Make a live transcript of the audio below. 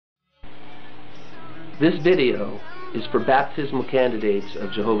This video is for baptismal candidates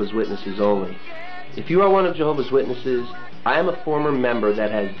of Jehovah's Witnesses only. If you are one of Jehovah's Witnesses, I am a former member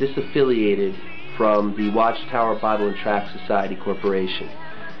that has disaffiliated from the Watchtower Bible and Tract Society Corporation.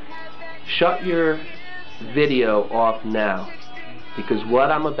 Shut your video off now, because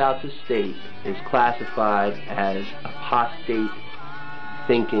what I'm about to state is classified as apostate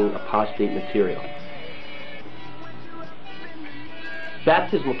thinking, apostate material.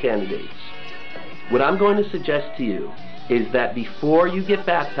 Baptismal candidates, what I'm going to suggest to you is that before you get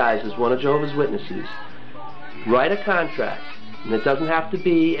baptized as one of Jehovah's Witnesses, write a contract, and it doesn't have to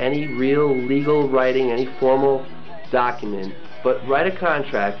be any real legal writing, any formal document, but write a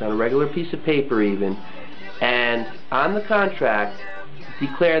contract on a regular piece of paper even, and on the contract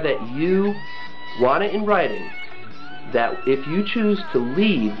declare that you want it in writing that if you choose to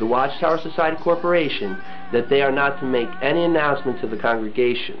leave the Watchtower Society Corporation, that they are not to make any announcement to the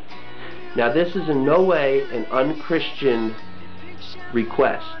congregation. Now, this is in no way an unchristian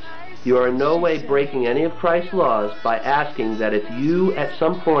request. You are in no way breaking any of Christ's laws by asking that if you at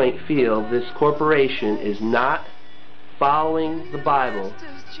some point feel this corporation is not following the Bible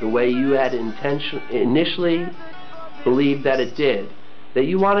the way you had initially believed that it did, that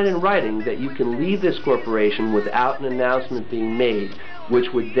you want it in writing that you can leave this corporation without an announcement being made,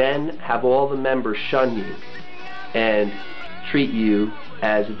 which would then have all the members shun you and treat you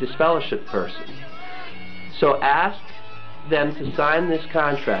as a disfellowship person. So ask them to sign this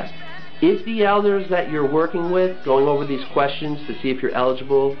contract. If the elders that you're working with, going over these questions to see if you're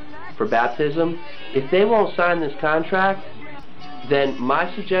eligible for baptism, if they won't sign this contract, then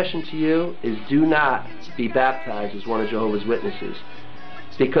my suggestion to you is do not be baptized as one of Jehovah's Witnesses.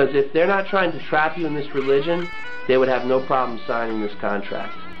 Because if they're not trying to trap you in this religion, they would have no problem signing this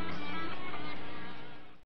contract.